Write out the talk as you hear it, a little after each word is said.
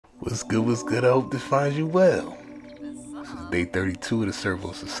What's good, what's good? I hope this finds you well. This is day 32 of the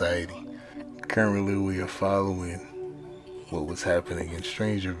Servo Society. Currently we are following what was happening in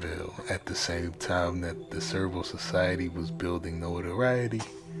Strangerville at the same time that the Servo Society was building notoriety.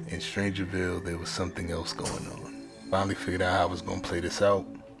 In Strangerville there was something else going on. Finally figured out how I was going to play this out.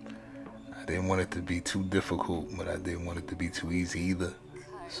 I didn't want it to be too difficult, but I didn't want it to be too easy either.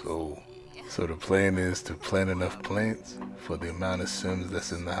 So the plan is to plant enough plants for the amount of Sims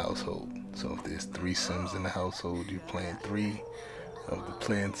that's in the household. So if there's 3 Sims in the household, you plant 3 of the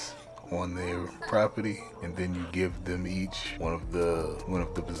plants on their property, and then you give them each one of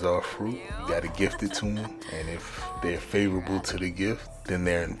the bizarre fruit. You gotta gift it to them, and if they're favorable to the gift, then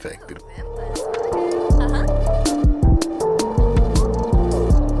they're infected.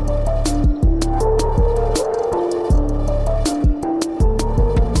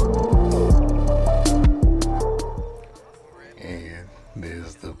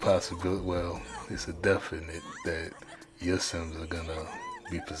 There's the possibility, well, it's a definite that your Sims are gonna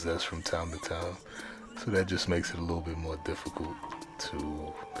be possessed from time to time. So that just makes it a little bit more difficult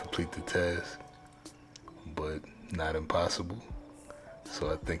to complete the task, but not impossible.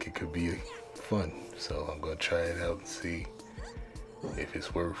 So I think it could be fun. So I'm gonna try it out and see if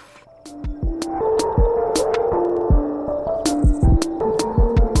it's worth.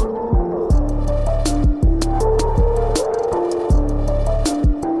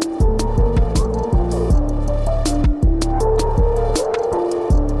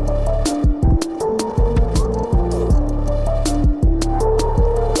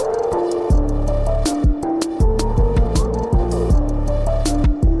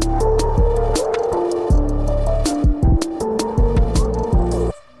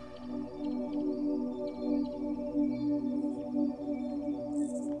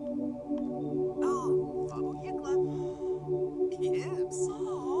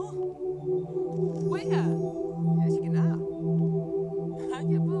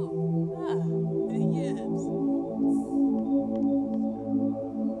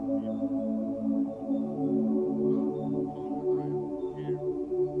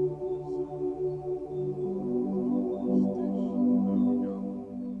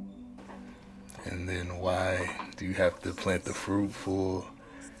 And then why do you have to plant the fruit for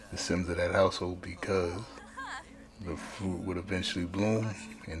the Sims of that household? Because the fruit would eventually bloom,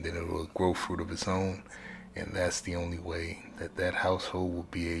 and then it will grow fruit of its own, and that's the only way that that household will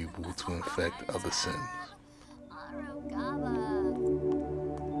be able to infect other Sims.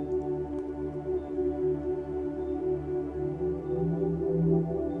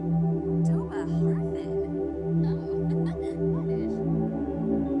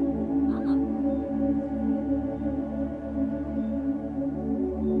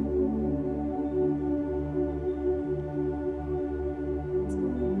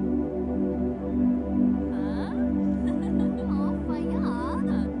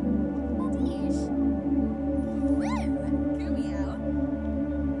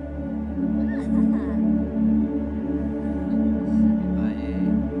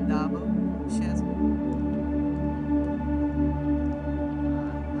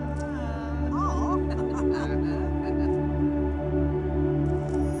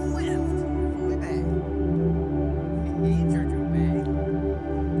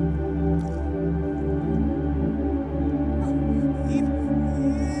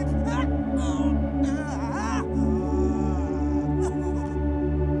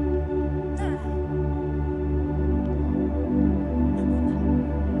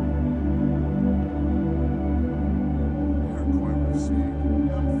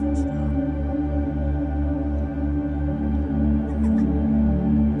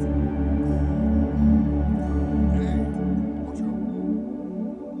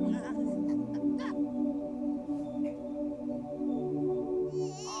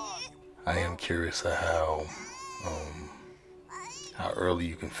 I am curious of how early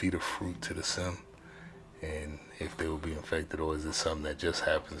you can feed a fruit to the Sim, and if they will be infected, or is it something that just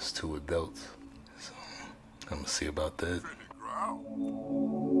happens to adults? So I'm gonna see about that.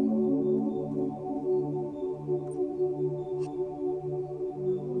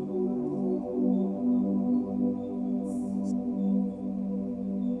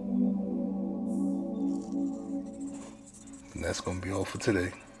 And that's gonna be all for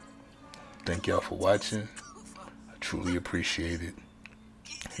today. Thank y'all for watching. I truly appreciate it.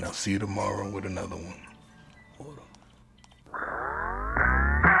 And I'll see you tomorrow with another one.